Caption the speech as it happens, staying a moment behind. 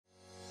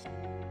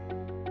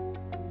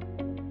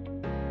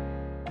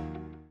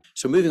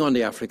So moving on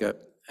to Africa,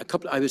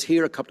 I was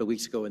here a couple of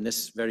weeks ago in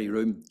this very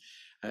room,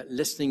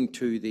 listening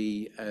to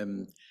the,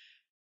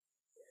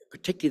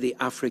 particularly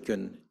the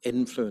African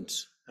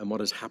influence and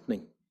what is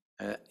happening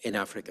in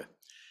Africa.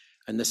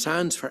 And the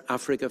Science for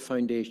Africa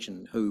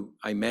Foundation, who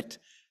I met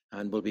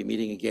and will be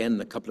meeting again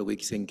in a couple of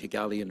weeks in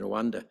Kigali in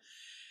Rwanda,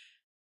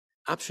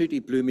 absolutely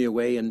blew me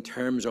away in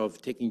terms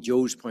of, taking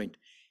Joe's point,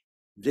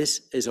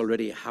 this is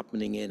already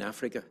happening in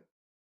Africa.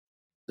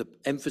 The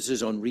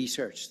emphasis on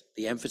research,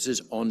 the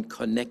emphasis on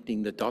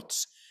connecting the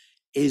dots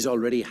is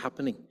already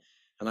happening.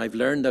 And I've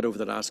learned that over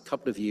the last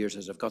couple of years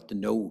as I've got to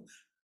know,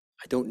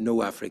 I don't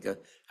know Africa,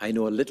 I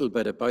know a little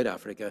bit about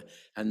Africa,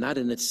 and that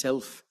in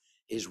itself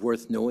is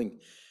worth knowing.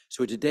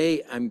 So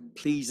today I'm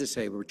pleased to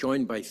say we're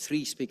joined by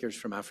 3 speakers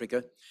from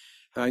Africa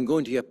who I'm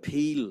going to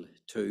appeal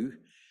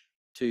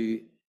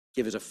to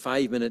give us a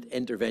 5-minute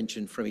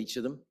intervention from each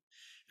of them.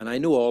 And I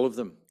know all of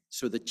them,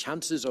 so the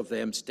chances of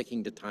them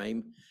sticking to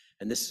time,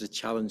 and this is a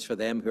challenge for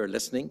them who are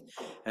listening,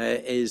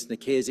 is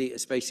Nicaise,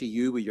 especially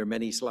you with your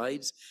many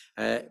slides.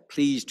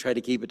 Please try to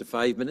keep it to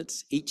 5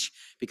 minutes each,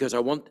 because I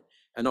want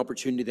an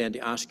opportunity then to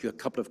ask you a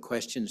couple of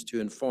questions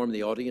to inform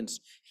the audience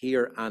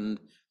here and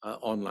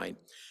online.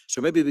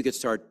 So maybe we could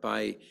start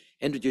by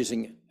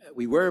introducing,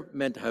 we were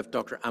meant to have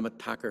Dr. Amit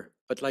Thakker,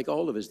 but like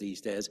all of us these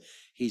days,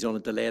 he's on a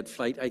delayed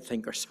flight, I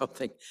think, or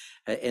something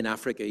in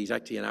Africa. He's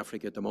actually in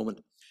Africa at the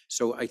moment.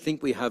 So I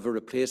think we have a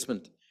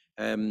replacement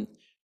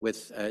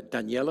with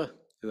Daniela,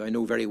 who I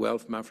know very well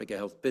from Africa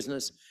Health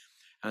Business.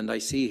 And I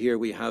see here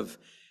we have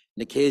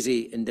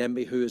Nicaise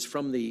Ndembi, who is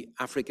from the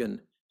African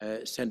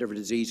Centre for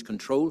Disease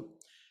Control,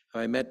 who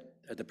I met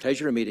at the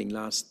Pleasure meeting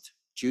last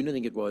June, I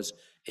think it was,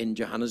 in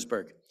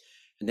Johannesburg.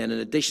 And then in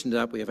addition to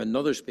that, we have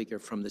another speaker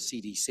from the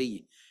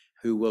CDC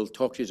who will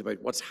talk to us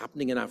about what's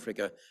happening in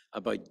Africa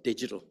about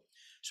digital.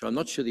 So I'm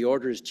not sure the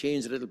order has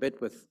changed a little bit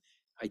with,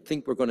 I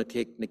think we're going to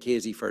take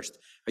Nicaise first.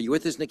 Are you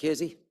with us,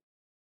 Nicaise?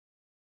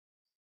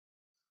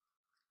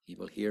 You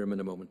will hear him in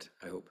a moment,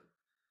 I hope.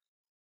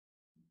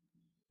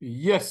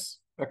 Yes,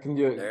 I can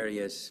hear. There he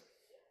is,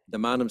 the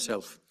man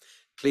himself.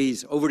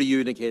 Please, over to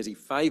you, Nicaise.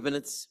 5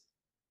 minutes.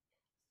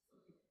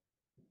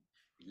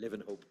 We live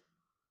in hope.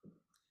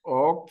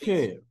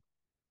 Okay. Please.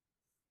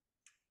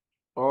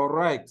 All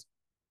right.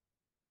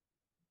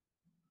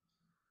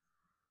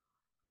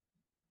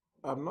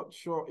 I'm not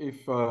sure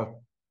if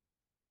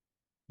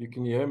you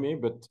can hear me,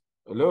 but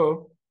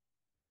hello?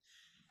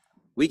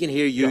 We can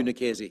hear you, yeah.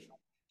 Nicaise.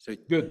 So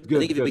good. I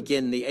think if you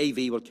begin, the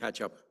AV will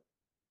catch up.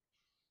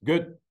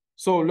 Good.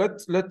 So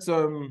let's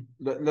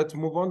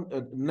move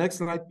on. Next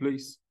slide,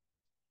 please.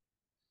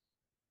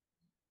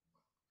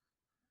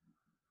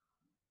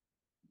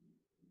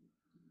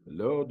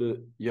 Hello.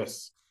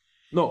 Yes.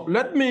 No.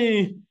 Let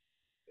me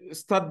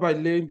start by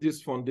laying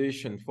this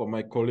foundation for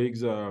my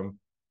colleagues,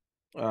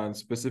 and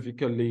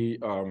specifically,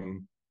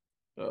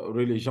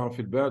 really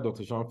Philbert,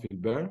 Dr.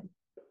 Philbert,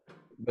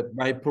 but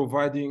by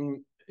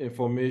providing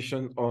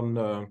information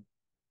on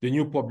the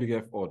new public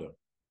health order.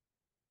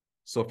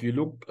 So if you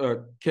look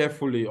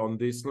carefully on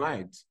this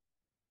slide,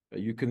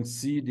 you can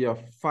see there are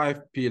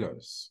 5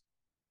 pillars.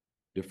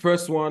 The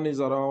first one is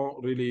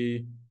around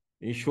really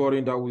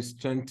ensuring that we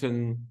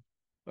strengthen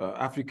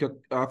Africa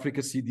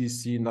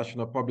CDC,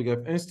 National Public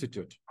Health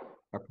Institute,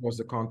 across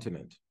the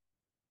continent.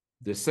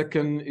 The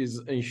second is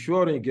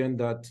ensuring again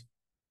that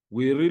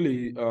we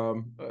really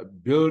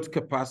build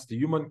capacity,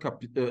 human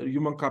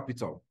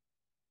capital,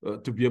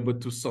 to be able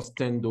to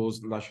sustain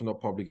those National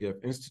Public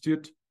Health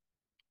Institute.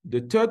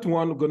 The third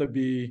one going to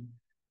be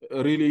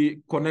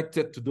really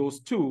connected to those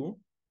two,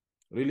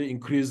 really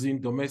increasing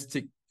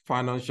domestic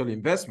financial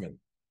investment.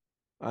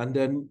 And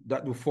then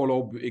that will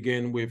follow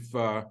again with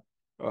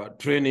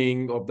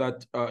training of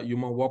that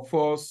human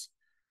workforce,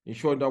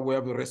 ensuring that we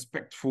have a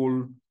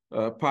respectful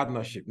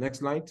partnership. Next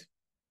slide.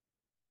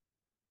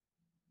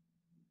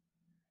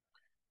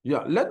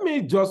 Yeah, let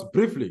me just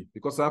briefly,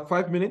 because I have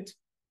 5 minutes.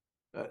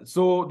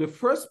 So the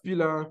first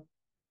pillar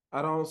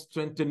around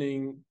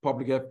strengthening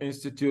Public Health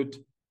Institute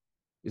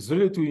is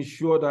really to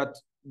ensure that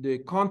the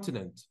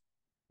continent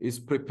is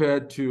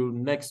prepared to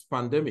next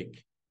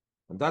pandemic.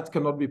 And that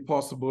cannot be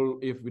possible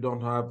if we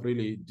don't have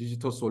really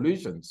digital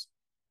solutions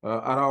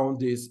around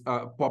this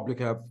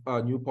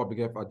new public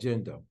health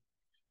agenda.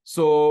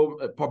 So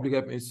a Public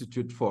Health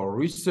Institute for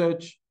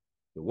research,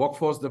 the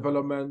workforce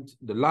development,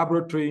 the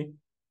laboratory.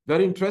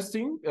 Very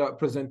interesting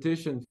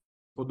presentation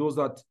for those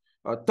that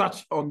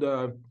touch on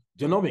the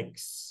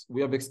genomics. We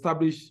have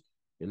established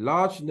a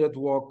large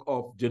network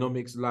of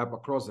genomics lab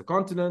across the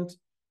continent,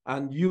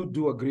 and you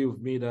do agree with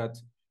me that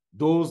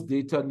those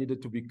data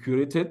needed to be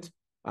curated,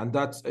 and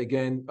that's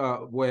again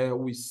where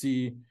we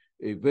see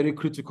a very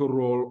critical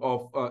role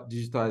of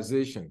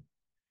digitization.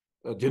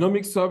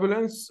 Genomic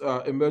surveillance,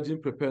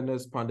 emerging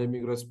preparedness,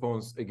 pandemic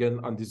response, again,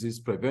 and disease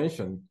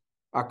prevention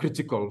are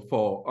critical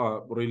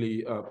for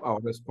really our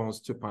response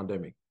to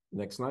pandemic.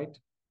 Next slide.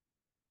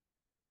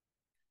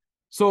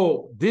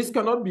 So this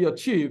cannot be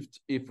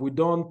achieved if we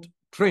don't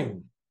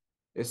train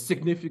a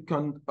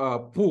significant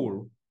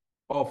pool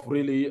of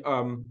really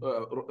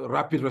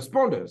rapid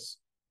responders.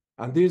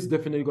 And this is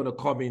definitely going to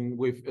come in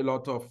with a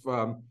lot of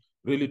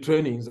really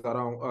trainings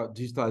around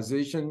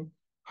digitalization.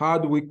 How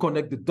do we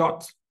connect the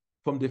dots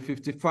from the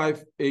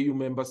 55 AU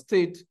member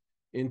states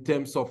in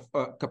terms of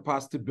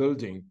capacity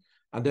building,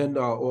 and then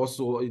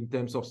also in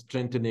terms of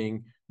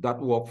strengthening that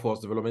workforce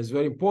development? It's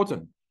very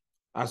important.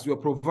 As we are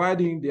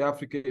providing the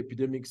Africa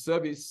Epidemic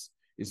Service,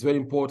 it's very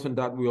important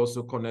that we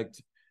also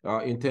connect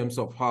in terms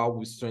of how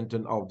we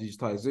strengthen our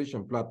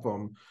digitalization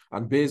platform,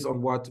 and based on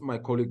what my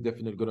colleague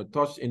definitely going to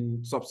touch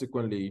in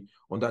subsequently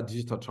on that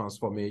digital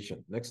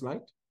transformation. Next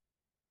slide.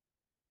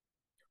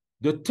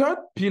 The third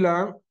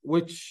pillar,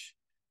 which,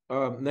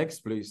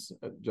 next please,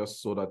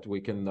 just so that we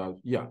can,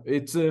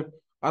 it's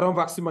around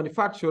vaccine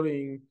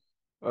manufacturing,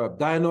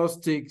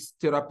 diagnostics,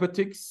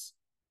 therapeutics,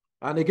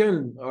 and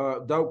again,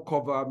 that will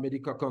cover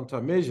medical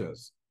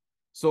countermeasures.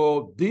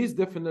 So these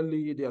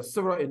definitely, there are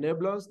several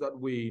enablers that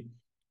we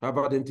have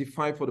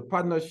identified for the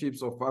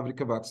partnerships of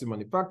Africa vaccine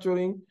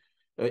manufacturing,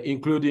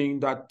 including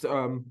that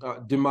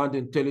demand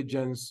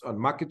intelligence and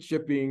market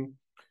shaping,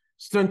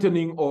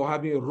 strengthening or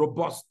having a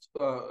robust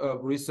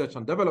research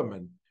and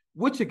development,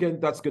 which again,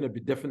 that's going to be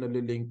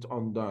definitely linked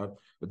on the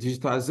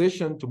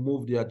digitalization to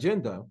move the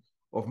agenda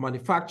of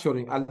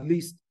manufacturing at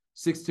least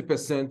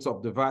 60%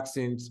 of the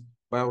vaccines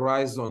by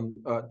Horizon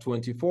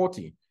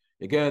 2040.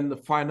 Again,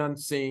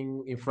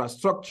 financing,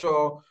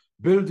 infrastructure,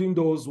 building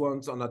those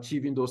ones and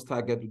achieving those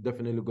targets are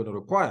definitely going to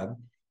require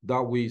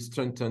that we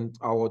strengthen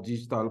our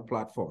digital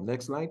platform.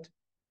 Next slide.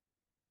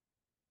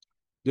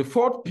 The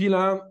fourth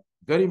pillar,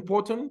 very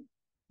important,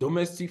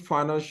 domestic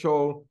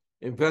financial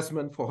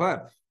investment for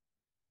health.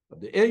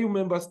 The AU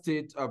member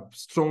states have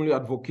strongly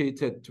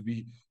advocated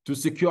to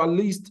secure at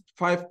least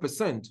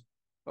 5%,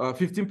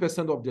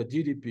 15% of their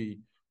GDP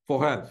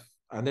for health,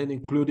 and then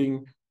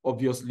including,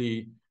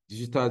 obviously,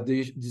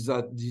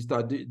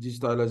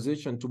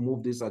 digitalization to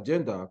move this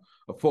agenda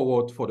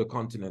forward for the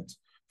continent,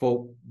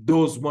 for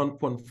those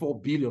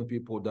 1.4 billion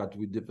people that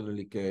we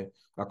definitely care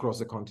across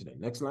the continent.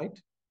 Next slide.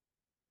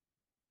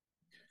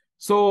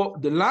 So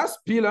the last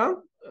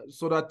pillar,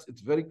 so that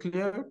it's very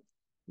clear,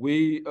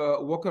 we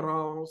work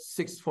around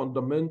 6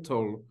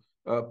 fundamental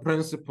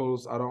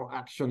principles around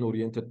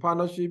action-oriented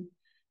partnership.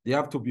 They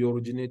have to be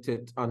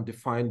originated and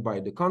defined by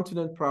the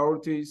continent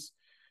priorities.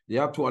 They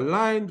have to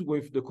align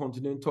with the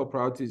continental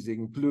priorities,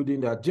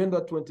 including the Agenda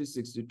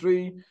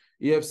 2063,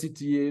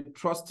 EFCTA,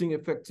 trusting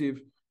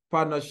effective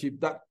partnership,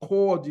 that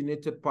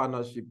coordinated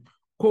partnership,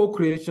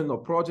 co-creation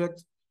of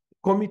projects,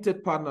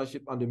 committed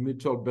partnership, and the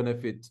mutual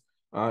benefit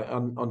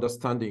and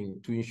understanding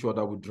to ensure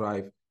that we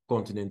drive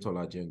continental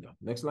agenda.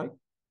 Next slide.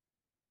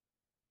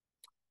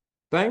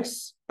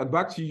 Thanks, and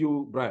back to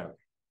you, Brian.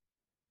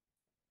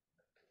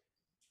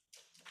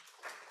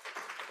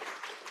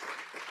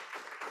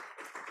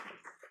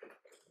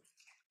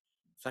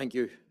 Thank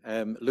you.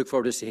 Look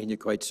forward to seeing you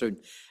quite soon.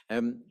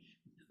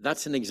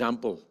 That's an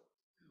example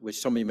which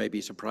some of you may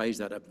be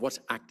surprised at, of what's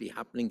actually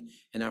happening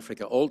in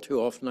Africa. All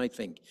too often, I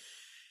think,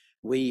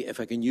 we, if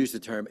I can use the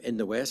term, in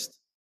the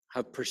West,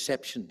 have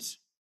perceptions.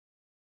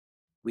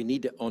 We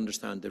need to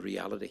understand the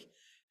reality.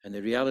 And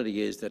the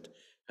reality is that,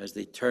 as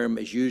the term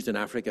is used in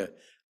Africa,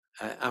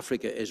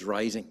 Africa is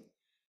rising,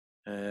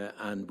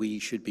 and we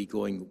should be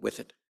going with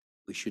it.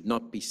 We should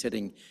not be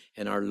sitting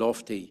in our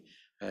lofty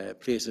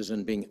places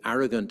and being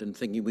arrogant and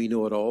thinking we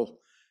know it all,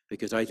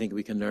 because I think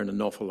we can learn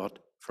an awful lot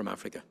from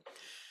Africa.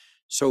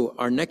 So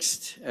our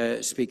next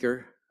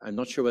speaker, I'm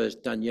not sure whether it's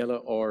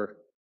Daniela or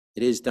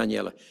it is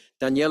Daniela.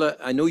 Daniela,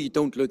 I know you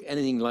don't look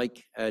anything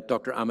like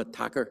Dr. Amit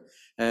Thakker,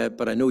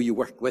 but I know you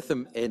worked with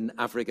him in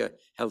Africa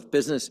Health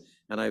Business,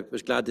 and I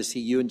was glad to see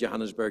you in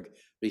Johannesburg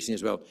recently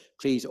as well.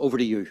 Please, over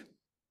to you.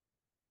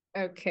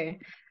 Okay.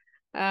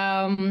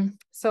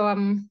 So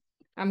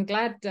I'm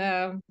glad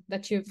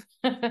that you've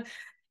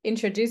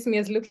introduced me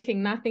as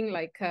looking nothing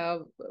like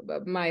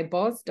my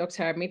boss,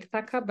 Dr. Amit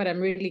Thakker, but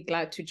I'm really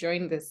glad to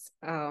join this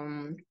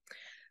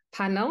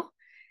panel.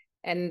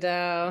 And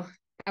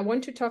I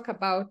want to talk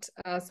about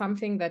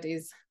something that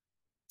is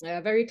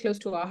very close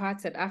to our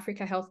hearts at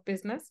Africa Health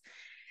Business,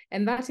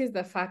 and that is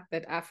the fact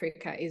that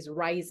Africa is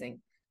rising.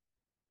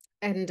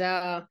 And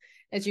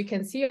as you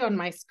can see on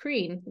my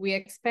screen, we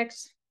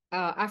expect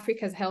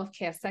Africa's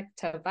healthcare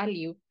sector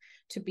value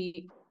to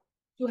be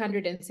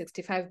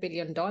 $265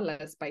 billion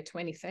by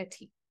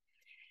 2030.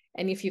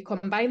 And if you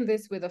combine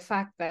this with the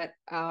fact that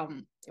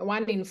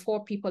 1 in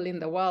 4 people in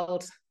the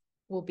world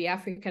will be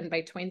African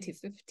by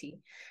 2050,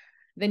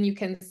 then you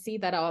can see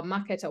that our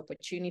market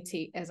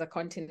opportunity as a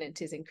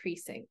continent is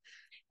increasing.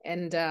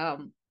 And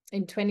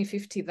in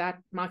 2050, that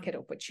market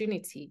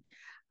opportunity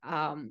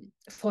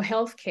for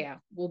healthcare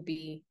will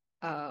be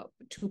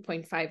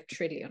 2.5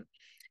 trillion.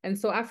 And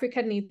so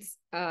Africa needs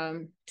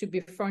to be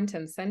front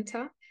and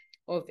center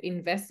of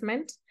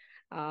investment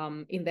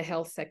in the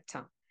health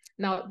sector.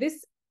 Now,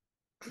 this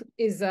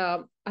is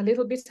a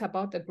little bit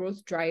about the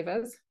growth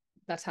drivers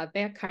that are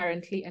there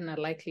currently and are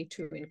likely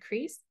to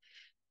increase.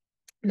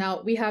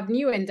 Now, we have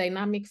new and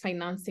dynamic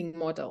financing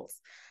models.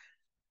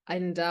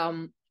 And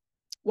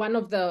one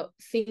of the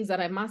things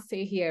that I must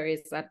say here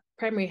is that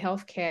primary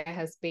healthcare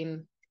has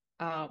been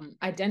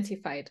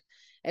identified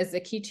as the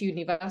key to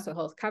universal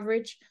health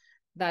coverage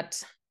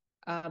that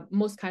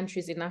most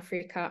countries in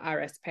Africa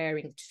are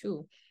aspiring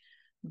to.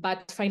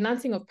 But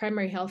financing of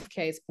primary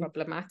healthcare is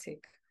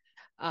problematic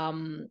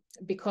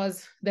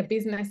because the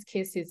business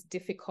case is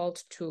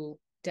difficult to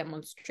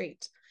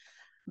demonstrate.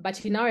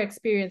 But in our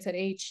experience at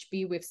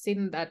AHB, we've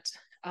seen that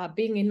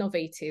being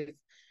innovative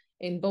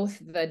in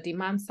both the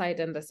demand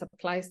side and the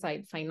supply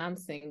side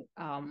financing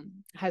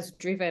has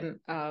driven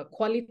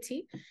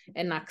quality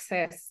and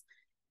access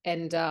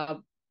and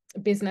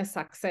business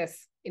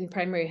success in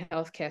primary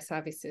healthcare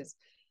services.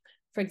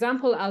 For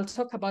example, I'll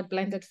talk about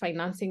blended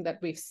financing that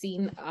we've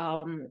seen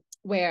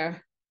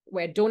where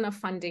donor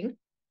funding,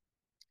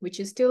 which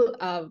is still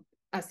a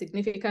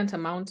significant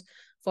amount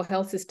for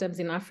health systems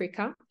in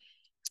Africa,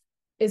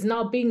 is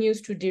now being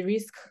used to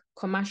de-risk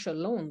commercial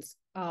loans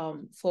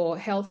for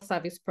health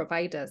service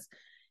providers.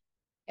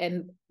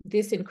 And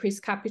this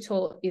increased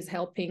capital is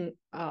helping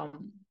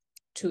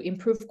to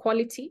improve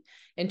quality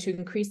and to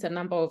increase the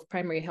number of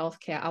primary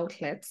healthcare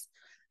outlets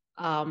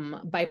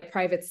by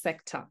private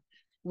sector,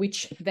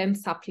 which then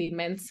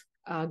supplements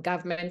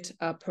government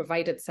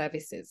provided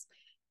services.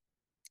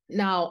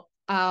 Now,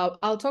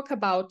 I'll talk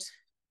about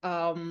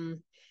also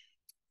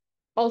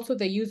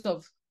the use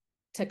of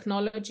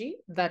technology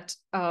that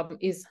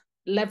is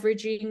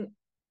leveraging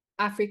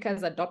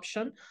Africa's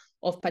adoption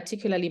of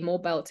particularly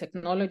mobile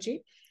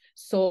technology.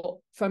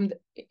 So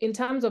in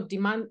terms of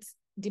demand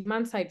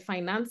side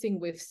financing,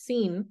 we've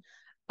seen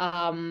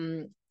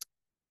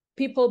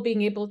people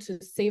being able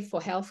to save for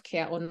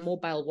healthcare on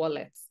mobile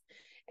wallets.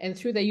 And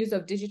through the use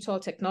of digital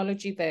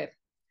technology, the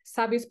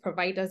service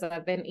providers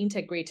are then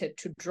integrated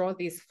to draw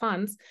these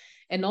funds,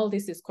 and all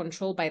this is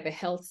controlled by the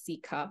health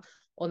seeker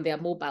on their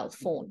mobile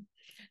phone.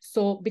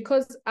 So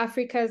because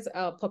Africa's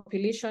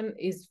population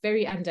is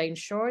very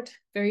underinsured,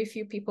 very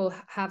few people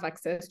have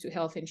access to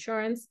health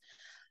insurance,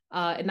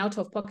 and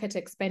out-of-pocket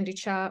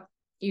expenditure,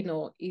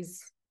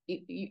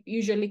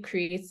 usually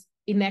creates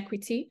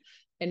inequity,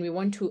 and we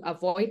want to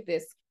avoid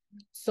this.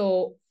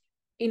 So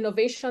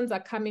innovations are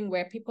coming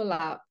where people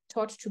are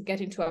taught to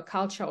get into a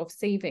culture of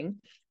saving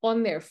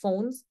on their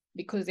phones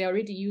because they're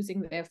already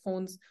using their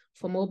phones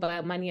for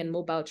mobile money and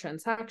mobile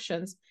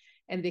transactions,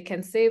 and they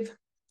can save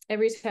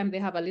every time they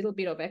have a little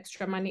bit of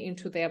extra money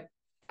into their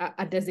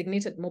a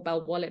designated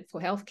mobile wallet for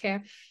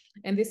healthcare.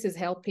 And this is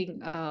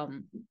helping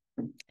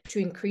to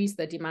increase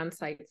the demand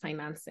side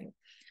financing.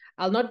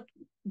 I'll not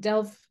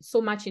delve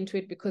so much into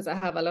it because I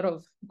have a lot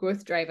of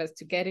growth drivers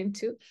to get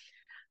into,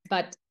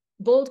 but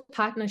bold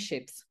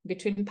partnerships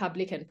between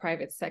public and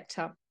private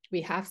sector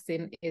we have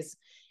seen is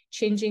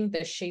changing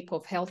the shape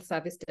of health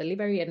service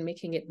delivery and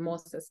making it more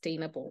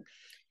sustainable.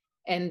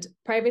 And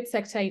private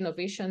sector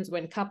innovations,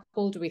 when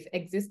coupled with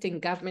existing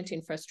government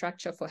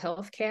infrastructure for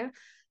healthcare,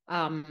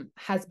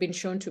 has been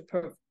shown to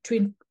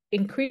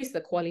increase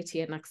the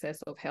quality and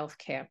access of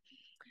healthcare.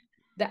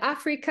 The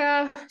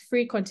Africa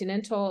Free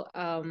Continental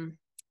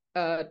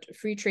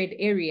Free Trade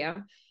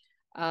Area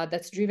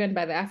that's driven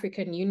by the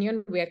African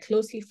Union, we are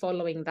closely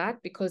following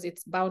that because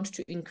it's bound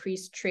to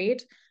increase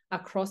trade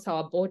across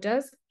our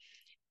borders,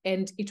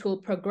 and it will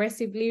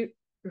progressively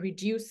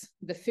reduce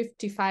the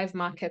 55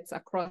 markets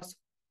across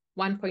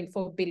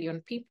 1.4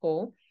 billion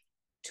people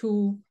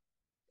to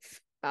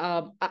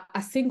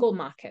a single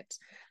market,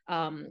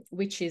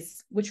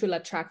 which will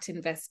attract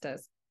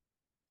investors.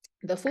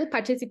 The full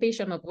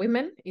participation of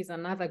women is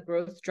another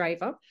growth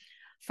driver.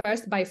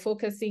 First, by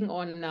focusing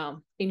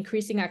on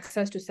increasing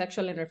access to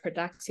sexual and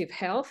reproductive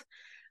health,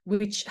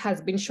 which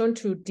has been shown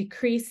to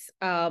decrease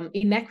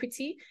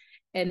inequity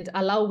and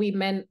allow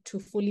women to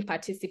fully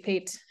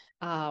participate,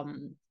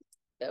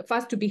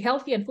 first to be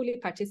healthy and fully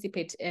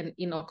participate in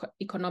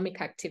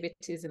economic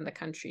activities in the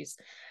countries.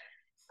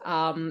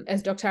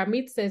 As Dr.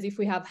 Amit says, if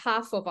we have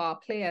half of our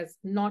players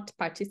not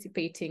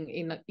participating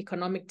in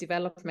economic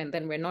development,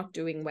 then we're not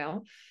doing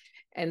well.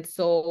 And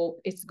so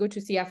it's good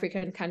to see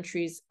African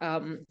countries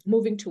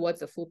moving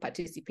towards the full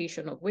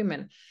participation of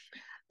women.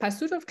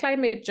 Pursuit of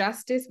climate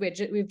justice,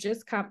 we've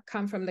just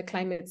come from the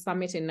climate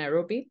summit in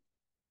Nairobi.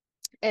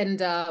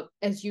 And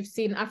as you've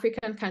seen,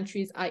 African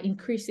countries are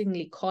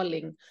increasingly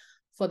calling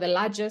for the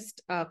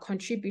largest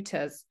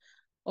contributors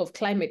of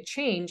climate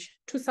change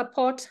to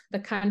support the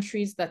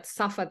countries that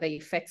suffer the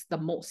effects the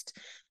most,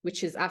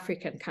 which is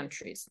African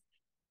countries.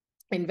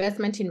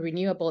 Investment in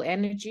renewable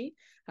energy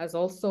has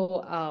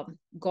also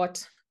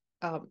got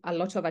a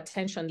lot of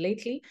attention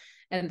lately,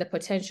 and the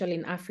potential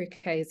in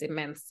Africa is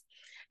immense.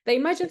 The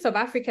emergence of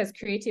Africa's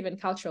creative and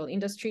cultural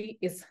industry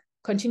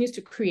continues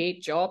to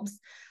create jobs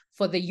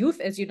for the youth.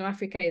 As you know,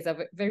 Africa is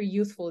a very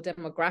youthful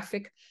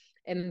demographic,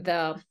 and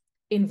the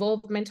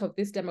involvement of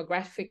this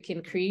demographic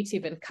in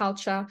creative and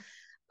culture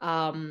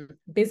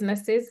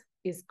businesses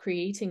is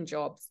creating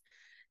jobs.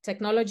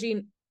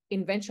 Technology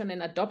invention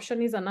and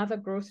adoption is another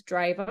growth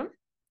driver.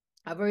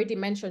 I've already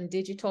mentioned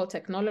digital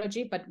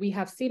technology, but we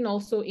have seen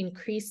also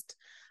increased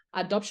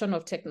adoption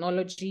of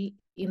technology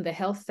in the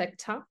health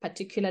sector,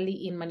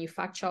 particularly in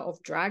manufacture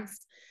of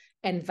drugs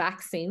and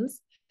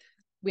vaccines.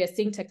 We are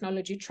seeing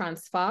technology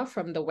transfer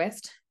from the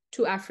West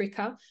to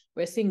Africa.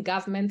 We're seeing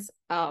governments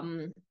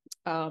partnering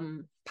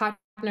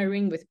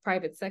with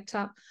private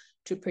sector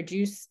to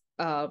produce,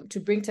 to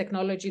bring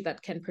technology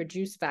that can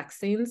produce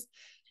vaccines,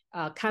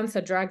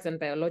 cancer drugs and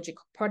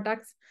biological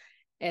products.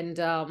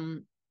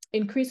 And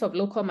increase of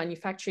local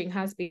manufacturing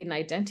has been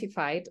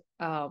identified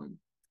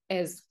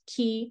as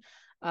key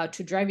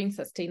to driving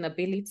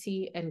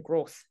sustainability and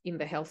growth in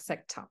the health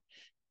sector.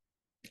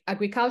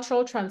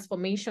 Agricultural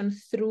transformation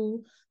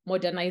through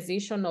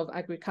modernization of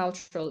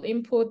agricultural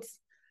inputs,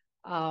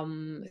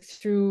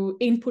 through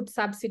input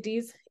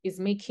subsidies, is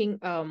making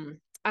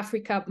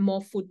Africa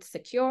more food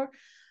secure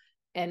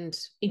and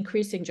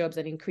increasing jobs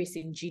and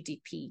increasing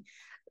GDP.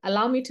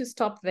 Allow me to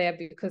stop there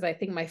because I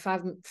think my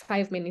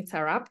five minutes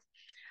are up.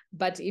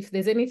 But if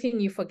there's anything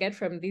you forget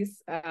from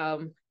this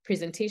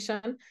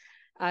presentation,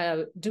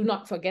 do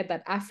not forget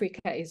that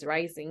Africa is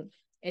rising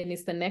and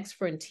is the next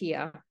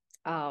frontier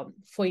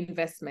for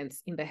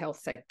investments in the health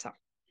sector.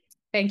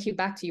 Thank you.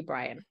 Back to you,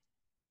 Brian.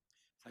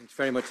 Thanks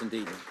very much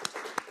indeed.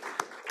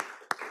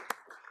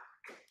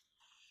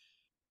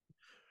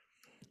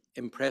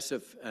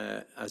 Impressive,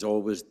 as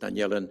always,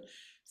 Daniela, and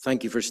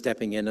thank you for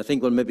stepping in. I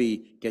think we'll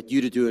maybe get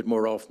you to do it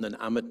more often than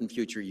Amit in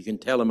future. You can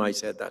tell him I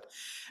said that.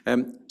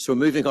 So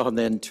moving on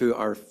then to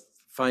our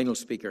final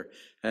speaker.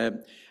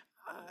 When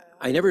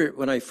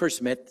I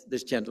first met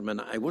this gentleman,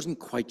 I wasn't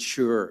quite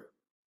sure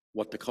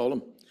what to call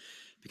him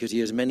because he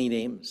has many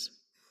names.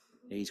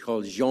 He's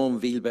called Jean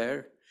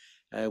Philbert.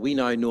 We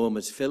now know him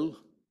as Phil,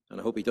 and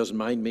I hope he doesn't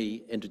mind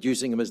me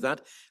introducing him as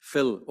that.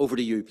 Phil, over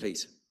to you,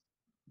 please.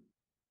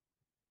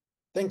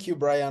 Thank you,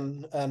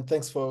 Brian, and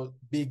thanks for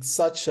being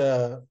such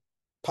a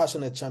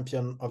passionate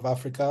champion of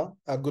Africa.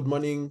 Good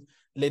morning,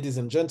 ladies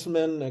and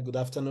gentlemen. Good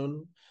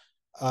afternoon.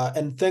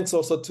 And thanks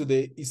also to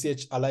the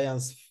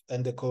ECHAlliance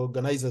and the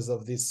co-organizers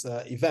of this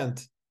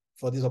event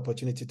for this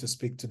opportunity to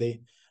speak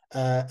today.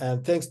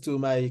 And thanks to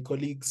my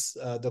colleagues,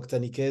 Dr.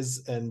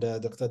 Nicaise and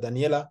Dr.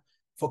 Daniela,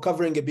 for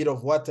covering a bit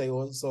of what I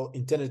also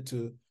intended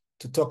to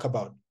talk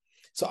about.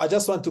 So I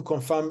just want to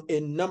confirm a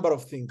number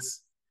of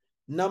things.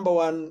 Number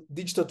one,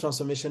 digital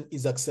transformation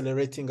is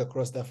accelerating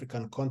across the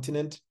African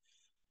continent,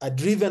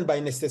 driven by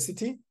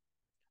necessity,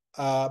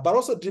 but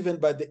also driven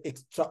by the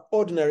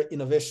extraordinary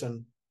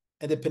innovation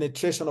and the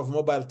penetration of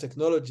mobile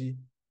technology,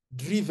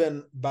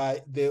 driven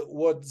by the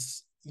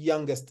world's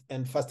youngest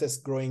and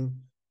fastest growing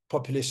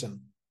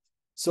population.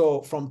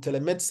 So from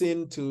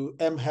telemedicine to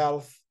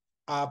mHealth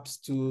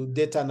apps to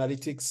data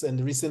analytics and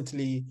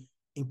recently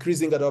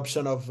increasing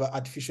adoption of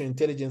artificial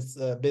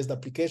intelligence-based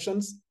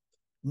applications,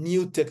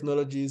 new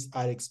technologies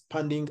are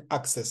expanding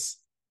access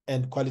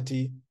and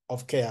quality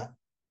of care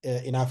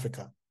in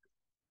Africa.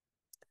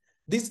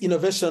 This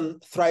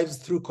innovation thrives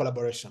through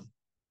collaboration.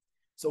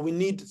 So we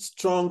need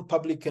strong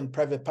public and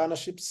private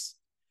partnerships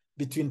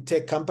between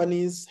tech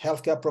companies,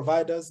 healthcare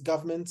providers,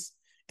 governments,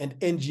 and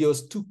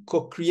NGOs to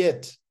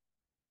co-create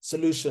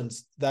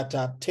solutions that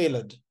are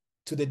tailored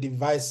to the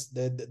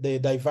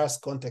diverse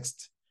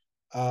context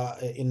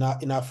in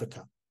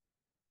Africa.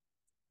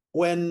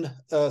 When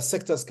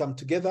sectors come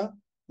together,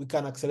 we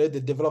can accelerate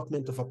the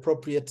development of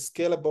appropriate,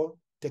 scalable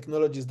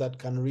technologies that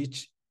can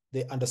reach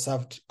the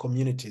underserved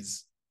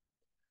communities.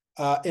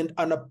 And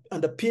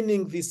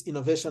underpinning this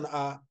innovation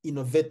are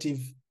innovative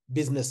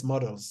business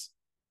models.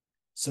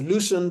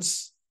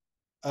 Solutions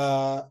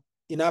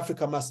in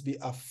Africa must be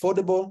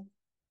affordable,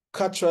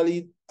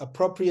 culturally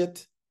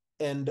appropriate,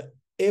 and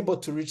able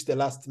to reach the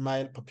last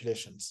mile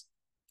populations.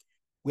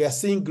 We are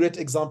seeing great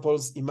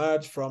examples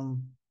emerge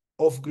from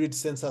off-grid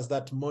sensors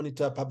that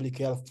monitor public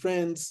health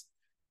trends,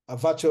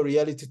 virtual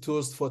reality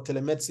tools for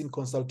telemedicine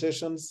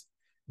consultations,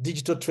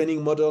 digital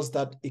training models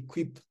that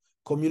equip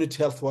community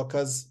health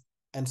workers,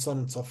 and so on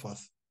and so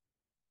forth.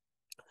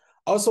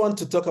 I also want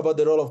to talk about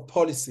the role of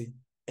policy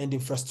and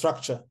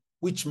infrastructure,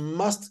 which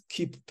must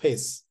keep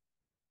pace.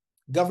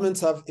 Governments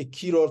have a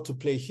key role to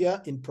play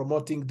here in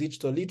promoting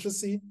digital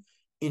literacy,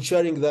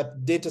 ensuring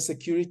data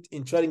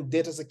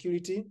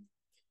security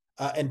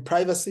and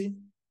privacy,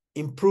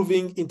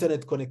 improving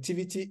internet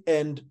connectivity,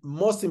 and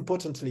most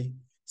importantly,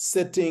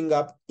 setting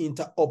up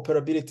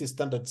interoperability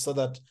standards so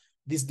that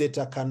this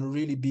data can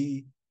really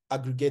be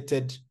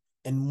aggregated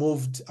and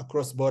moved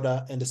across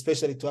border, and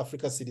especially to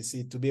Africa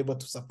CDC to be able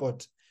to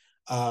support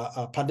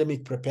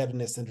pandemic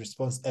preparedness and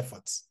response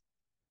efforts.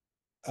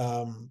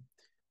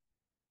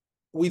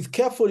 With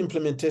careful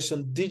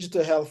implementation,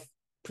 digital health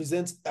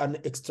presents an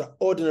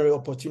extraordinary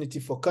opportunity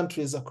for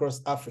countries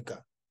across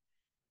Africa.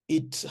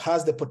 It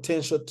has the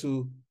potential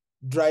to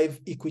drive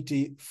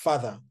equity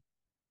further,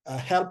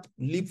 help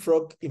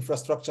leapfrog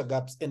infrastructure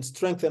gaps, and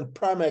strengthen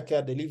primary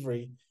care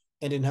delivery,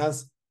 and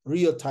enhance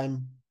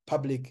real-time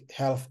public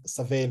health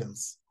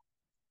surveillance.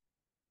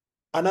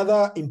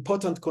 Another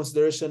important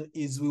consideration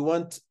is we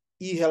want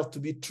e-health to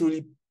be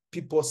truly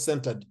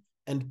people-centered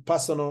and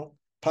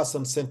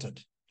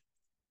person-centered.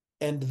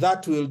 And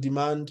that will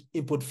demand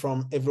input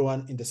from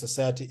everyone in the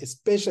society,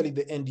 especially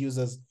the end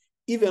users,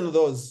 even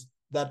those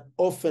that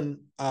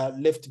often are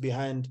left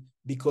behind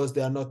because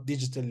they are not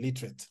digitally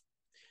literate.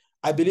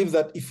 I believe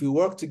that if we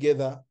work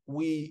together,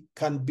 we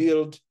can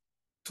build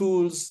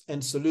tools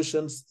and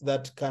solutions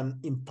that can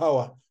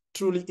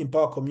truly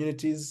empower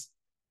communities,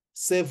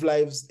 save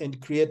lives,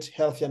 and create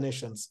healthier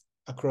nations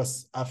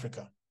across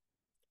Africa.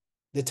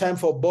 The time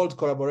for bold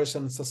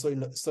collaboration and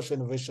social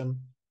innovation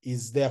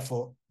is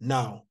therefore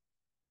now.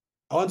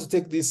 I want to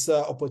take this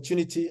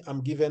opportunity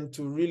I'm given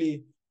to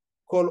really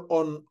call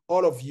on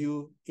all of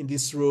you in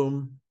this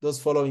room,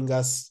 those following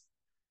us,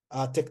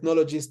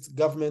 technologists,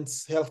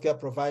 governments, healthcare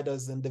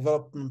providers, and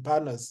development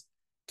partners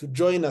to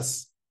join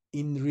us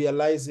in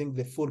realizing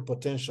the full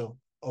potential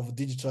of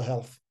digital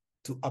health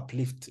to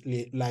uplift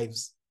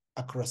lives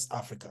across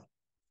Africa.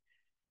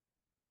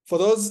 For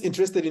those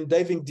interested in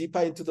diving deeper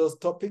into those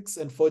topics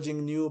and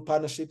forging new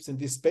partnerships in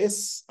this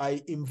space,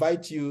 I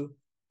invite you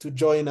to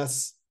join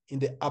us in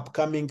the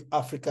upcoming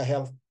Africa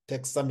Health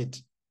Tech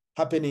Summit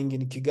happening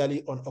in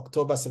Kigali on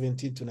October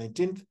 17th to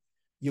 19th.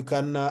 You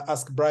can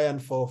ask Brian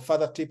for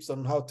further tips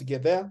on how to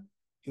get there.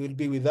 He will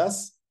be with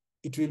us.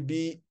 It will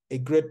be a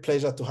great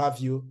pleasure to have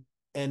you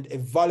and a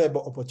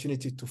valuable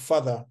opportunity to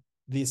further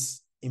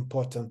this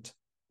important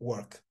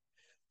work.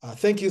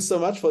 Thank you so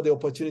much for the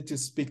opportunity to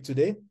speak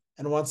today.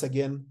 And once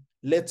again,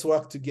 let's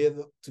work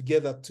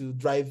together to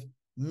drive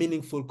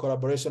meaningful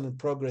collaboration and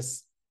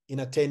progress in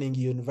attaining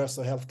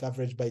universal health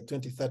coverage by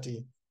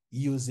 2030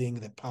 using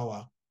the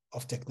power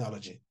of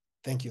technology.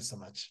 Thank you so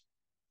much.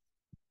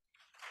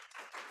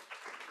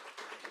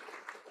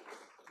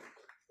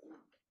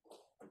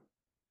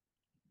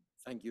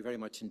 Thank you very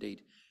much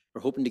indeed.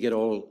 We're hoping to get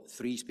all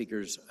three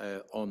speakers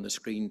on the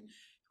screen.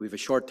 We have a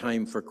short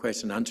time for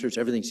question and answers.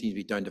 Everything seems to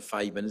be down to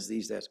 5 minutes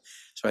these days.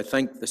 So I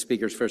thank the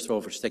speakers, first of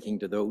all, for sticking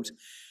to those.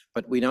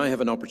 But we now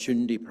have an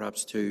opportunity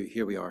perhaps to,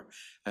 here we are,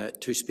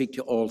 to speak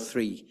to all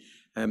three.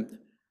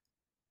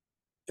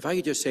 If I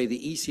could just say the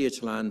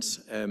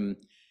ECHAlliance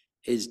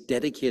is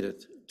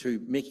dedicated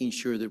to making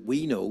sure that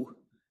we know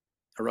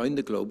around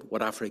the globe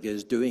what Africa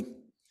is doing.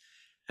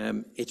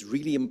 It's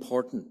really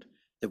important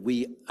that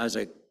we, as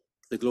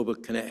the Global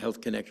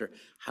Health Connector,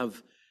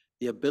 have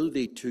the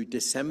ability to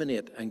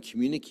disseminate and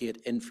communicate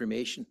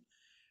information,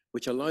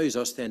 which allows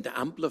us then to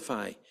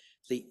amplify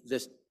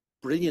this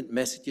brilliant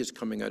messages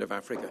coming out of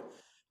Africa.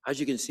 As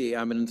you can see,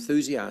 I'm an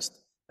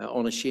enthusiast,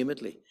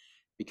 unashamedly,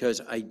 because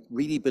I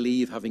really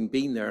believe, having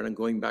been there and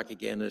going back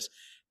again,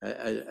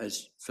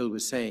 as Phil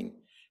was saying,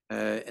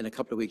 in a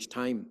couple of weeks'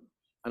 time,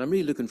 and I'm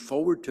really looking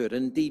forward to it.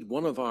 Indeed,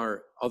 one of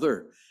our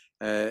other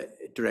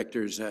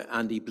directors,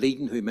 Andy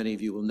Bleeden, who many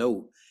of you will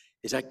know,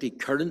 is actually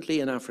currently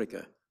in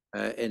Africa,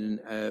 in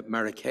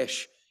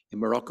Marrakesh, in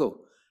Morocco,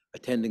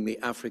 attending the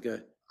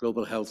Africa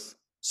Global Health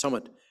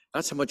Summit.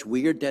 That's how much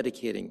we're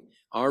dedicating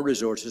our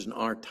resources and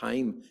our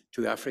time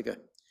to Africa.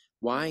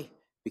 Why?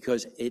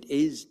 Because it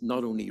is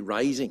not only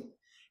rising,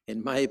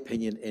 in my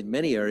opinion, in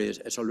many areas,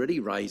 it's already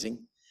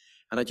rising.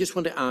 And I just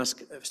want to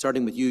ask,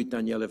 starting with you,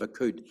 Danielle, if I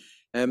could,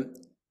 the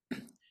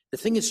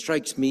thing that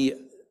strikes me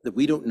that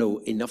we don't know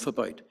enough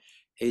about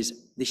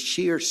is the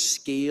sheer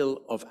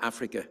scale of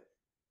Africa.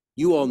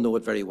 You all know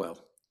it very well,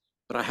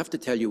 but I have to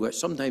tell you,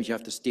 sometimes you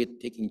have to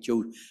state, taking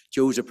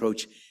Joe's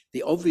approach,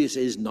 the obvious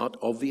is not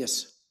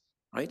obvious,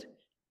 right?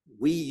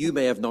 You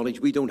may have knowledge,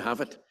 we don't have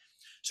it.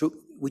 So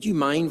would you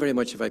mind very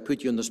much if I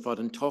put you on the spot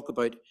and talk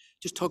about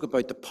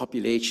the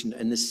population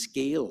and the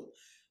scale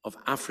of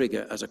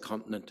Africa as a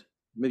continent?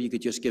 Maybe you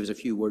could just give us a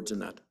few words on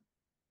that.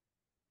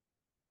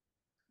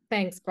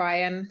 Thanks,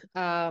 Brian.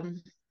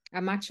 I'm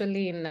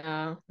actually in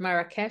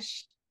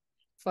Marrakesh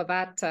for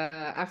that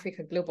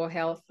Africa Global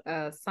Health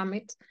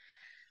Summit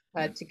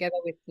together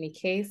with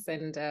Nicaise,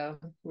 and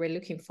we're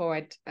looking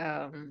forward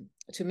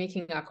to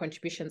making our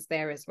contributions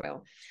there as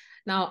well.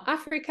 Now,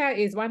 Africa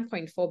is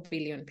 1.4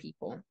 billion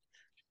people.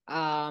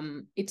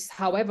 It's,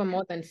 however,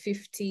 more than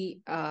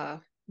 50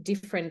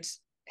 different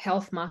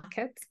health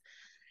markets.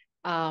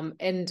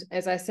 And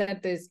as I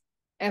said, there's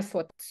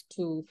efforts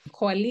to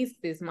coalesce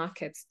these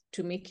markets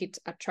to make it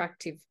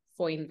attractive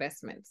for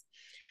investments.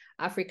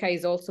 Africa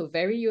is also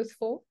very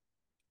youthful,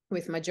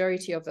 with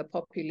majority of the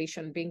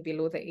population being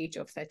below the age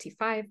of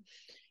 35.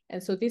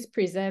 And so this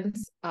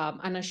presents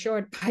an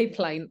assured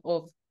pipeline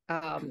of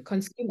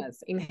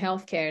consumers in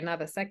healthcare and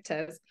other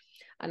sectors,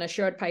 an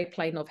assured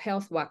pipeline of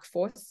health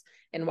workforce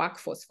and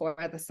workforce for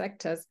other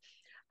sectors,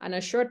 an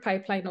assured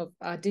pipeline of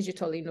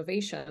digital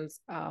innovations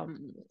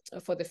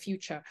for the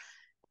future.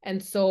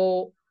 And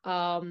so,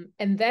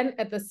 and then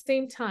at the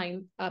same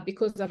time,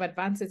 because of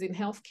advances in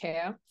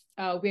healthcare,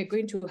 we're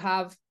going to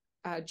have,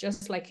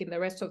 just like in the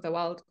rest of the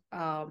world,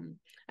 an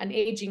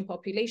aging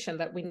population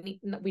that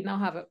we now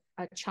have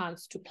a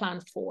chance to plan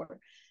for.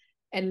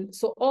 And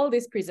so all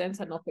this presents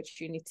an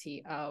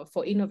opportunity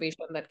for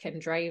innovation that can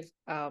drive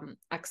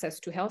access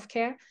to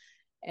healthcare,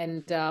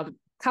 and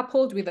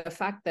coupled with the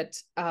fact that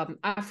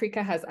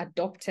Africa has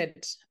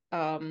adopted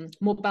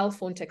mobile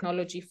phone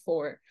technology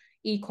for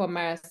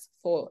e-commerce,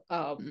 for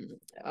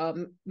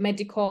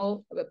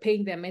medical,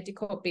 paying their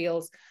medical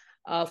bills,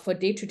 for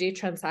day-to-day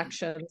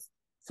transactions,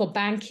 for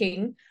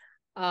banking,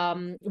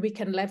 we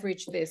can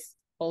leverage this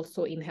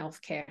also in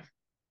healthcare.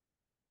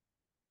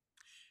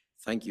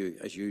 Thank you,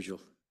 as usual.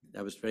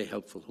 That was very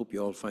helpful. Hope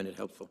you all find it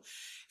helpful.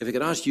 If I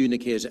could ask you,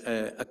 Nicaise,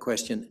 a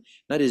question.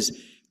 That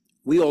is,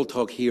 we all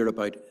talk here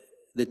about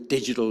the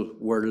digital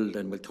world,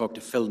 and we'll talk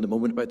to Phil in a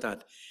moment about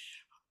that.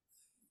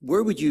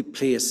 Where would you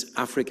place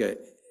Africa?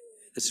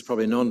 This is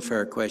probably an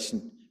unfair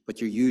question,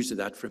 but you're used to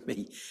that from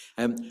me.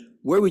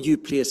 Where would you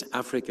place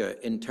Africa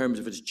in terms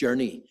of its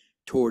journey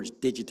towards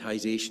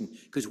digitization?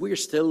 Because we're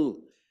still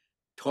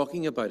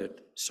talking about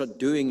it, so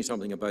doing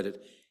something about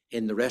it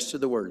in the rest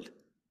of the world.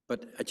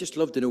 But I'd just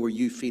love to know where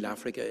you feel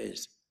Africa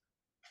is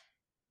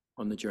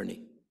on the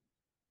journey.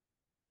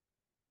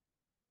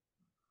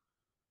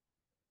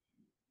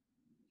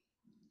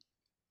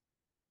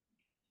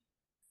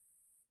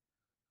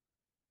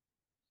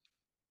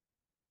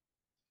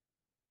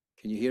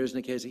 Can you hear us,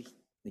 Nicaise?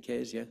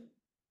 Nicaise, yeah?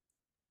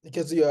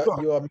 Because you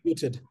are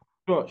muted.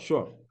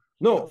 Sure.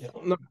 No,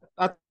 no.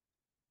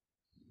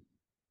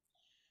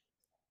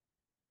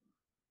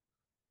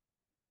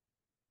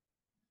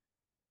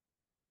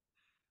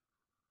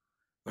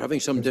 We're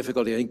having some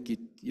difficulty. I think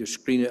your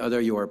screen, oh,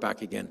 there you are,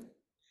 back again.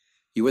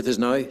 You with us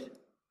now,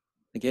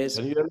 Nicaise?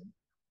 Can you hear me?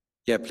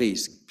 Yeah,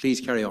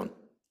 please carry on.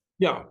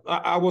 Yeah,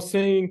 I was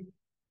saying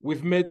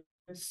we've made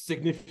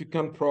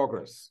significant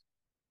progress.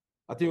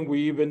 I think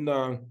we even,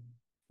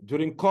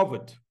 during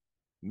COVID,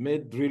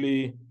 made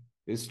really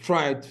a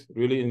stride,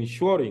 really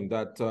ensuring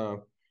that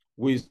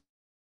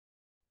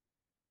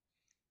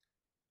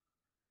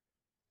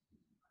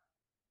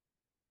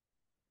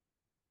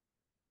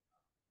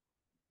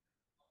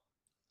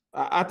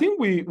I think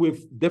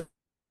we've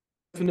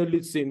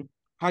definitely seen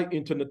high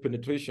internet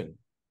penetration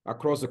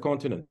across the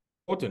continent,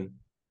 and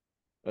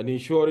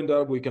ensuring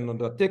that we can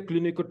undertake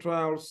clinical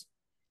trials,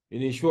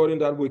 in ensuring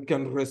that we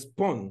can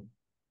respond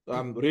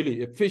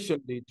really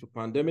efficiently to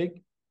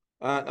pandemic.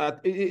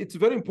 It's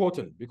very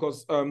important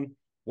because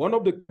one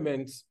of the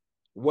comments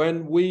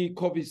when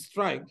COVID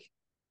strike,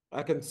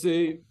 I can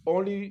say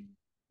only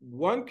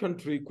one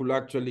country could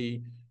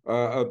actually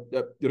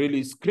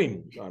really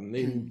screen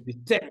and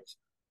detect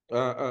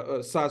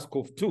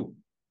SARS-CoV-2.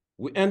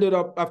 We ended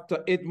up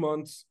after 8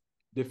 months,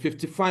 the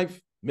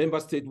 55 member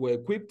states were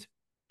equipped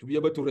to be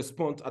able to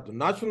respond at the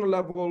national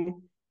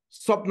level,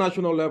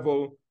 sub-national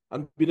level,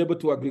 and being able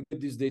to aggregate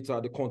this data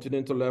at the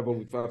continental level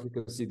with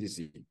Africa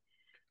CDC.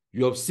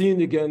 You have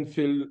seen again,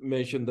 Phil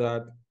mentioned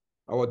that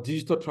our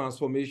digital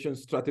transformation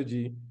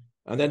strategy,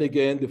 and then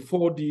again, the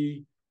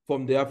 4D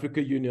from the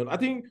African Union. I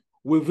think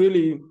we've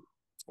really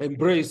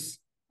embraced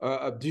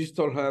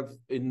digital health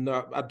in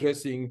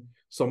addressing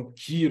some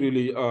key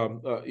really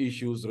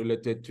issues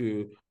related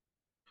to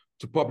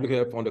public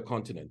health on the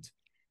continent.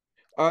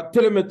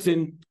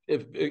 Telemedicine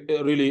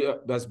really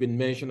has been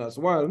mentioned as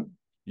well.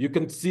 You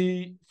can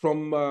see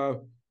from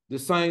the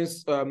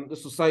Science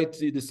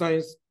Society, the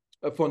Science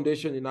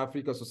Foundation in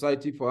Africa,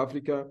 Society for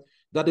Africa,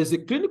 that is a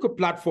clinical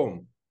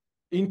platform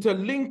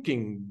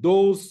interlinking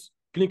those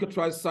clinical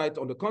trial sites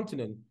on the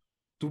continent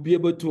to be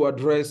able to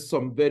address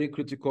some very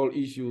critical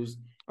issues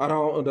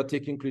around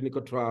undertaking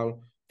clinical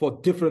trial for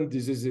different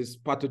diseases,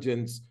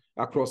 pathogens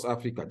across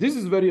Africa. This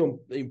is very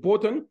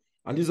important,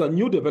 and this is a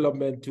new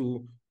development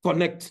to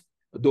connect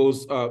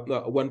those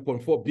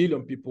 1.4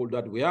 billion people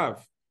that we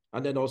have,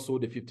 and then also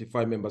the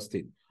 55 member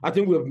states. I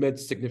think we have made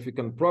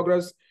significant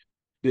progress.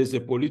 There's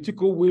a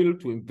political will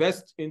to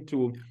invest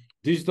into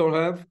digital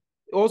health,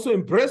 also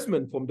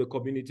embracement from the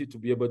community to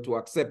be able to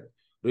accept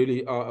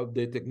really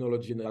the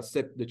technology and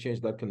accept the change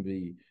that can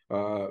be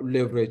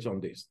leveraged on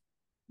this.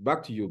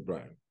 Back to you,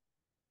 Brian.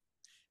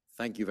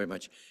 Thank you very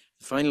much.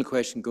 The final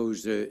question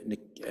goes,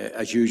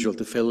 as usual,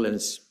 to Phil, and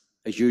it's,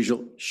 as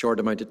usual, short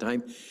amount of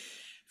time.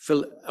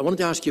 Phil, I wanted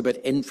to ask you about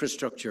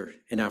infrastructure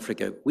in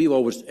Africa.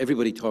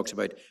 Everybody talks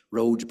about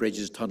roads,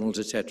 bridges, tunnels,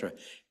 etc.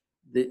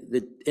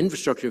 The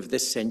infrastructure of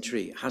this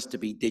century has to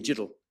be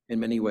digital in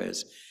many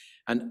ways.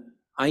 And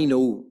I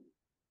know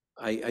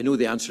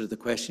the answer to the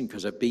question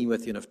because I've been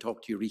with you and I've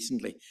talked to you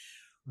recently.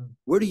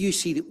 Where do you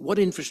see, what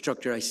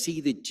infrastructure? I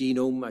see the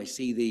genome, I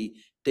see the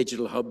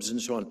digital hubs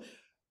and so on.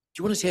 Do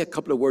you want to say a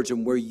couple of words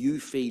on where you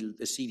feel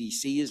the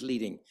CDC is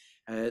leading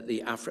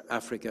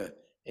Africa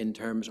in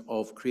terms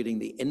of creating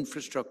the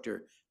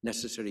infrastructure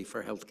necessary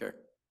for healthcare?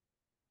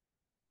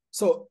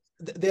 So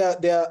there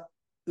are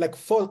like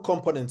 4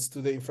 components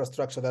to the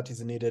infrastructure that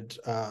is needed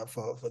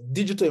for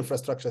digital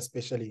infrastructure,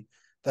 especially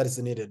that is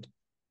needed.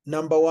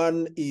 Number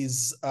 1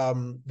 is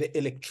the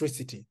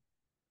electricity.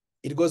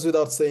 It goes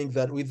without saying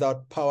that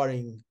without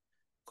powering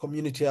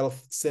community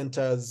health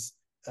centers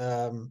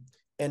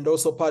and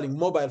also powering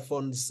mobile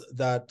phones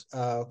that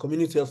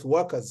community health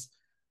workers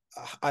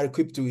are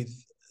equipped with,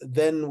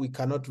 then we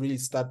cannot really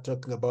start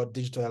talking about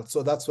digital health.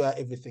 So that's where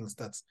everything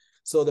starts.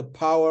 So the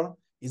power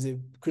is a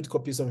critical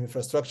piece of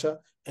infrastructure,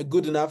 and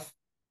good enough.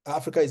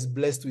 Africa is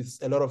blessed with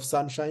a lot of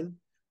sunshine.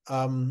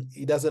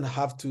 It doesn't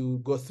have to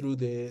go through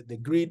the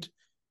grid.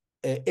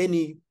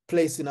 Any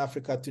place in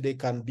Africa today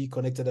can be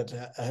connected at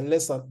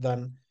less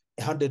than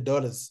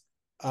 $100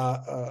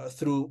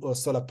 through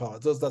solar power.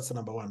 That's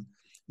number 1.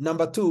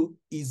 Number 2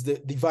 is the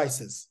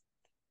devices.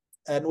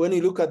 And when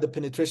you look at the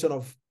penetration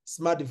of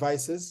smart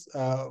devices.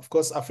 Of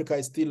course, Africa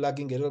is still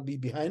lagging a little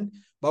bit behind,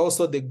 but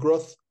also the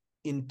growth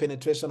in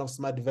penetration of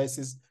smart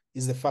devices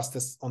is the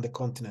fastest on the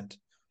continent.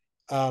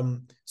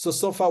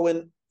 So far,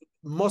 when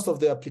most of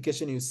the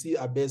application you see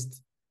are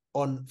based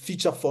on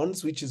feature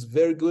phones, which is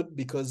very good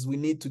because we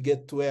need to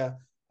get to where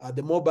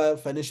the mobile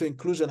financial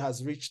inclusion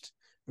has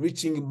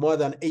reaching more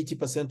than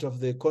 80% of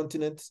the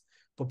continent's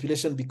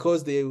population,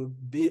 because they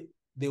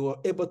were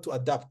able to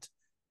adapt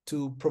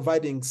to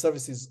providing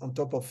services on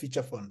top of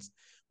feature phones.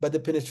 But the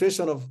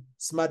penetration of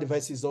smart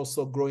devices is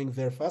also growing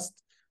very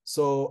fast.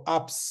 So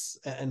apps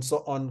and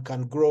so on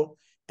can grow,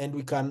 and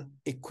we can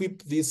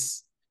equip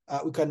this.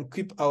 We can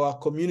equip our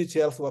community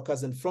health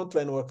workers and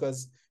frontline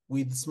workers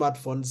with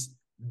smartphones.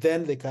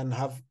 Then they can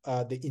have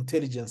the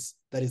intelligence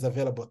that is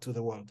available to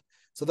the world.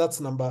 So that's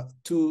number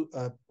two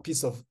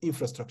piece of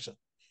infrastructure.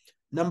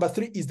 Number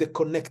three is the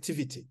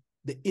connectivity,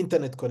 the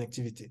internet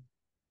connectivity.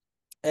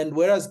 And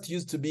whereas it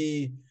used to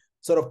be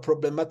sort of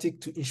problematic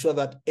to ensure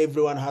that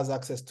everyone has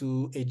access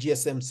to a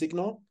GSM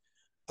signal,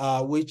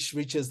 which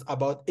reaches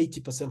about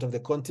 80% of the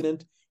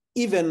continent,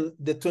 even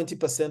the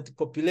 20%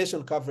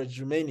 population coverage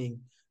remaining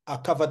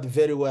are covered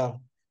very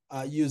well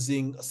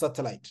using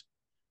satellite.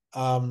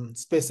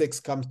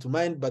 SpaceX comes to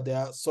mind, but there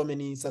are so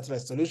many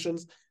satellite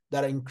solutions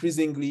that are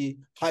increasingly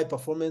high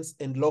performance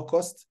and low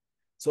cost.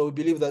 So we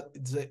believe that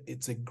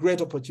it's a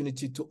great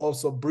opportunity to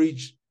also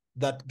bridge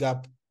that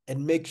gap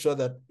and make sure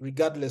that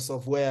regardless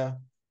of where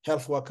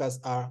health workers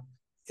are,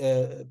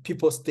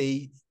 people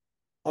stay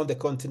on the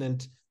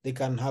continent, they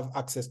can have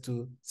access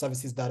to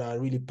services that are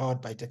really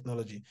powered by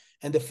technology.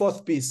 And the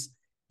fourth piece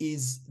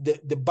is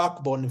the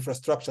backbone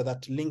infrastructure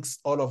that links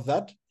all of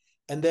that.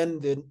 And then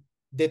the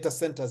data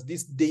centers.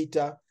 This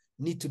data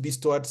need to be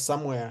stored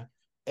somewhere.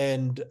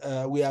 And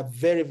we are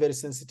very, very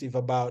sensitive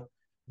about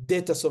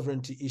data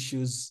sovereignty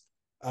issues.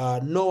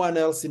 No one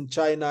else in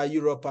China,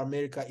 Europe,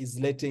 America is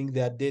letting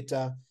their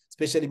data,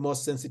 especially more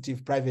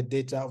sensitive private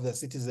data of their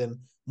citizen,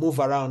 move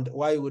around.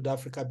 Why would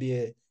Africa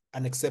be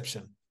an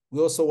exception?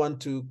 We also want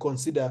to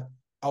consider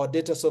our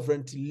data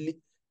sovereignty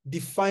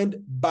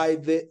defined by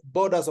the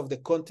borders of the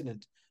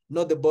continent,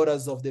 not the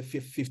borders of the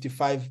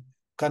 55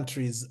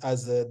 countries,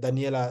 as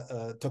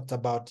Daniela talked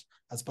about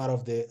as part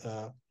of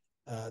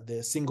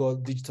the single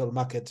digital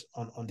market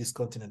on this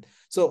continent.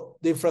 So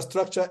the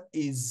infrastructure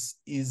is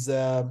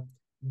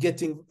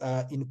getting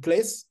in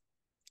place.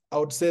 I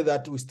would say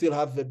that we still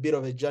have a bit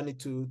of a journey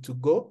to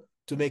go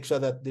to make sure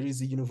that there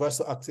is a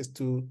universal access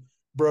to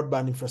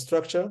broadband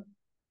infrastructure.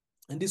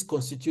 And this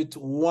constitutes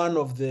one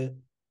of the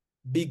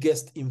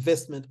biggest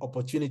investment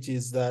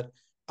opportunities that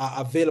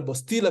are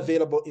still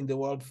available in the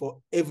world for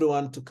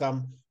everyone to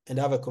come and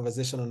have a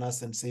conversation on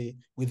us and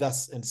with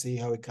us and see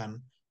how we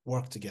can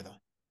work together.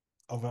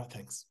 Over,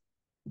 thanks.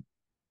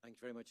 Thanks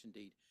very much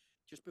indeed.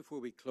 Just before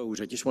we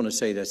close, I just want to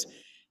say this.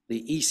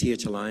 The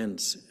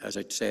ECHAlliance, as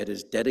I said,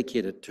 is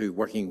dedicated to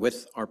working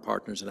with our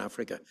partners in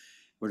Africa.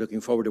 We're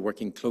looking forward to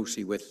working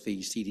closely with the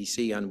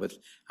CDC and with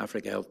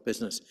Africa Health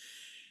Business.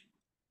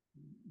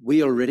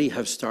 We already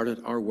have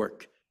started our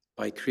work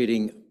by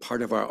creating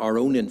part of our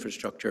own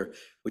infrastructure,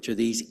 which are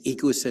these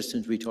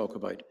ecosystems we talk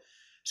about.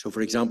 So,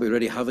 for example, we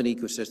already have an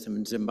ecosystem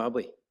in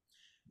Zimbabwe.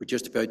 We're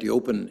just about to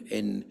open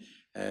in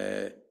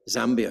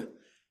Zambia.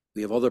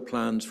 We have other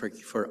plans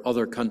for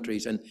other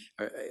countries and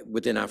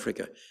within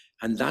Africa.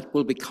 And that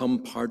will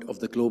become part of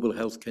the Global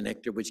Health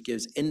Connector, which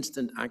gives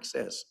instant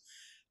access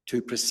to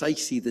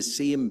precisely the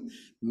same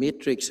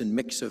matrix and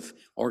mix of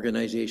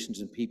organizations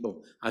and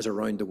people as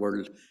around the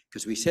world.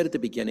 Because we said at the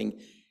beginning,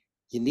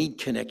 you need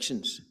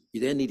connections.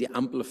 You then need to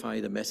amplify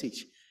the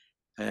message.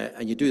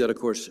 And you do that, of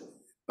course,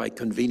 by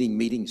convening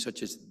meetings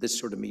such as this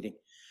sort of meeting.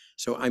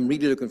 So I'm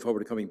really looking forward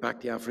to coming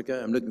back to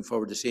Africa. I'm looking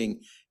forward to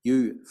seeing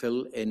you,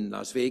 Phil, in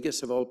Las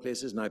Vegas, of all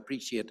places. And I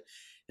appreciate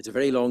it's a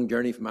very long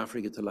journey from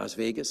Africa to Las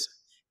Vegas.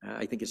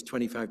 I think it's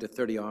 25 to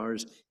 30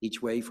 hours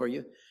each way for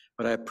you.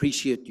 But I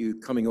appreciate you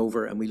coming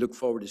over, and we look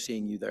forward to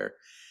seeing you there.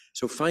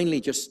 So finally,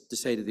 just to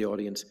say to the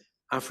audience,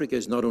 Africa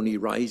is not only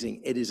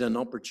rising, it is an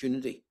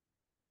opportunity.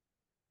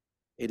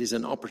 It is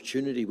an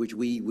opportunity which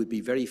we would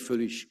be very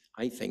foolish,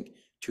 I think,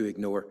 to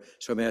ignore.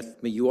 So may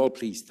you all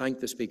please thank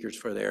the speakers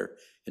for their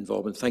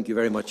involvement. Thank you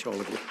very much, all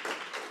of you.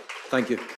 Thank you.